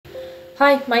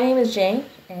Hi, my name is Jane,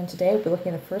 and today we'll be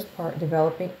looking at the first part,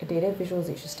 developing a data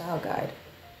visualization style guide.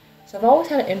 So I've always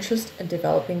had an interest in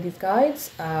developing these guides,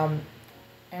 and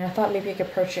I thought maybe I could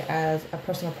approach it as a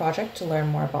personal project to learn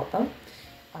more about them.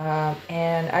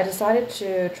 And I decided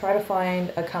to try to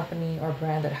find a company or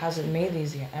brand that hasn't made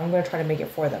these yet, and I'm going to try to make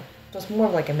it for them. So it's more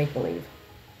of like a make-believe.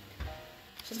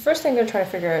 So the first thing I'm going to try to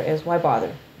figure out is why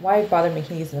bother? Why bother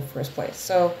making these in the first place?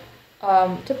 So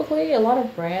typically, a lot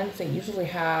of brands, they usually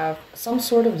have some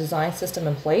sort of design system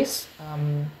in place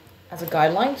as a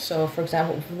guideline. So for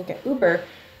example, if you look at Uber,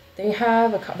 they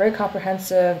have a very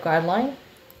comprehensive guideline,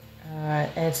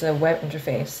 and it's a web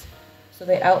interface. So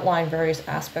they outline various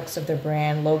aspects of their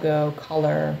brand, logo,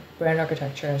 color, brand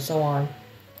architecture, and so on.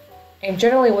 And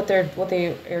generally what they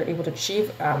are able to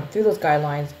achieve through those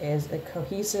guidelines is a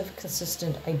cohesive,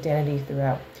 consistent identity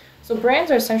throughout. So brands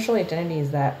are essentially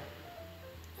identities that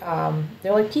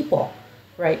they're like people,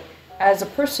 right? As a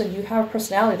person, you have a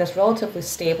personality that's relatively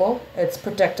stable, it's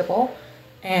predictable,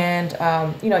 and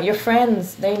your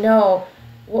friends, they know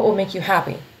what will make you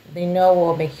happy. They know what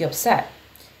will make you upset.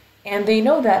 And they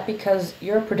know that because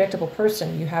you're a predictable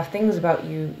person, you have things about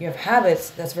you, you have habits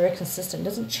that's very consistent,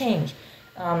 doesn't change.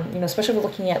 Especially if we're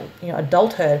looking at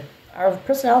adulthood, our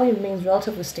personality remains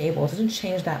relatively stable, it doesn't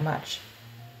change that much.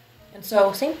 And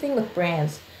so same thing with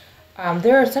brands.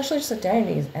 They're essentially just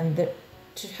identities, and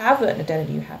to have an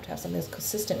identity, you have to have something that's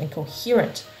consistent and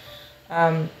coherent.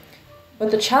 But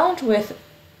the challenge with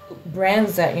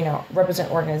brands that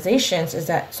represent organizations is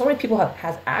that so many people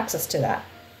have access to that.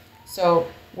 So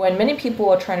when many people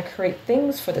are trying to create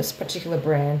things for this particular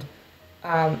brand,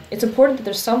 it's important that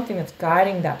there's something that's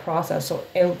guiding that process, so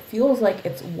it feels like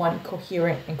it's one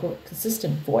coherent and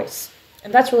consistent voice,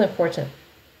 and that's really important.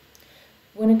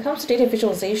 When it comes to data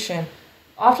visualization,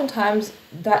 oftentimes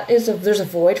there's a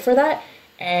void for that,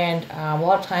 and a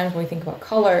lot of times when we think about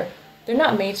color, they're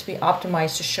not made to be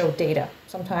optimized to show data.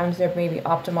 Sometimes they're maybe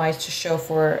optimized to show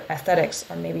for aesthetics,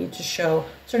 or maybe to show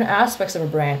certain aspects of a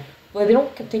brand, but they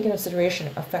don't take into consideration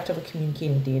effectively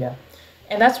communicating data.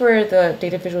 And that's where the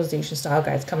data visualization style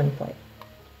guides come into play.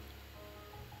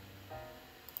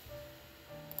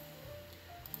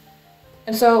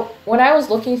 And so when I was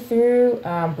looking through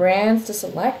brands to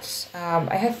select,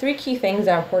 I had three key things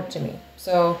that are important to me.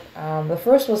 So the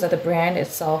first was that the brand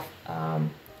itself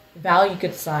value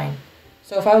good design.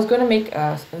 So if I was going to make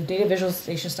a data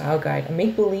visualization style guide, a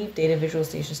make-believe data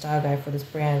visualization style guide for this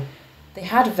brand, they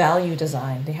had to value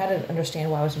design. They had to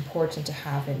understand why it was important to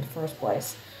have it in the first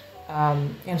place.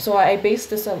 And so I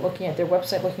based this on looking at their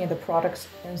website, looking at the products,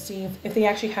 and seeing if they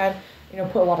actually had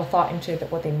put a lot of thought into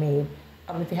what they made.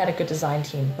 If they had a good design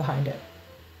team behind it.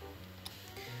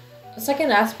 The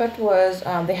second aspect was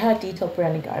they had a detailed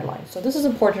branding guidelines. So this is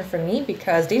important for me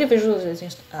because data visualization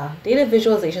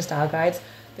style guides,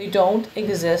 they don't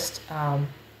exist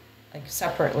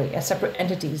separately as separate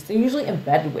entities. They're usually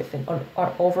embedded within an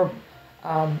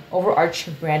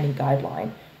overarching branding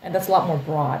guideline, and that's a lot more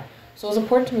broad. So it was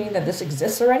important to me that this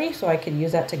exists already, so I could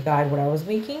use that to guide what I was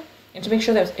making and to make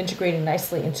sure that it was integrating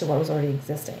nicely into what was already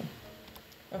existing.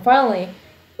 And finally,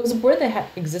 it was important to have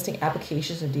existing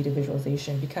applications of data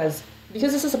visualization because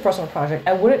this is a personal project.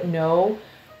 I wouldn't know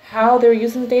how they're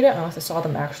using the data unless I saw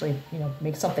them actually,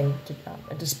 make something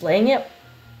to displaying it.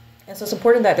 And so it's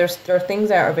important that there are things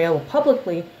that are available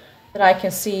publicly that I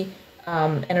can see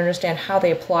and understand how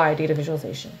they apply data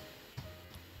visualization.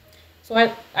 So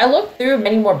I looked through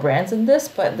many more brands in this,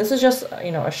 but this is just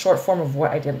a short form of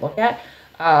what I did look at.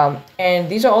 And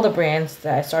these are all the brands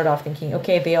that I started off thinking,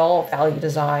 okay, they all value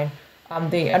design.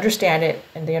 They understand it,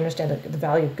 and they understand the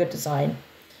value of good design.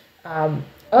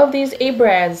 Of these 8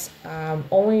 brands,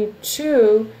 only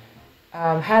 2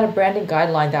 had a branding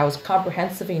guideline that was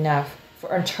comprehensive enough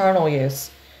for internal use,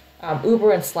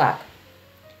 Uber and Slack.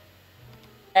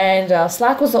 And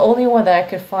Slack was the only one that I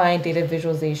could find data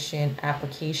visualization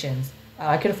applications.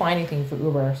 I couldn't find anything for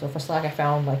Uber. So for Slack, I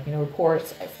found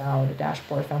reports, I found a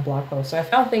dashboard, I found blog posts. So I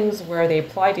found things where they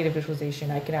apply data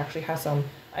visualization. I could actually have some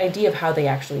idea of how they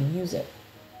actually use it.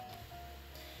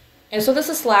 And so this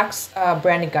is Slack's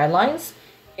branding guidelines.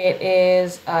 It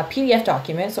is a PDF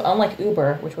document. So unlike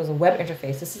Uber, which was a web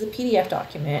interface, this is a PDF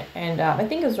document. And I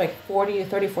think it was like 40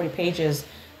 pages.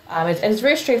 And it's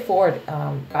very straightforward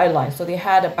guidelines. So they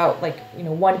had about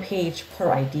 1 page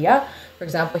per idea. For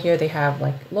example, here they have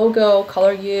logo,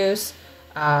 color use.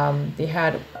 They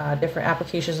had different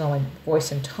applications on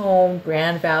voice and tone,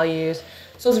 brand values.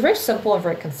 So it's very simple and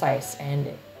very concise,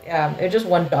 and it's just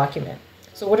one document.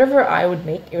 So whatever I would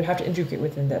make, it would have to integrate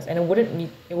within this, and it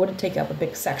wouldn't take up a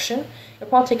big section. It would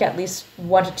probably take at least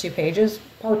 1 to 2 pages,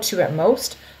 probably 2 at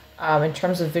most, in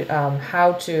terms of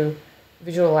how to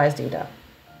visualize data.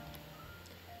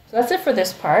 So that's it for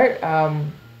this part.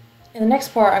 In the next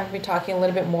part, I'm going to be talking a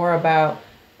little bit more about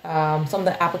some of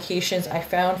the applications I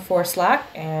found for Slack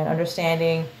and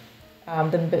understanding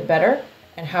them a bit better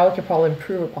and how we could probably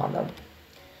improve upon them.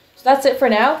 So that's it for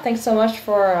now. Thanks so much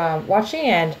for watching,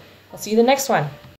 and I'll see you in the next one.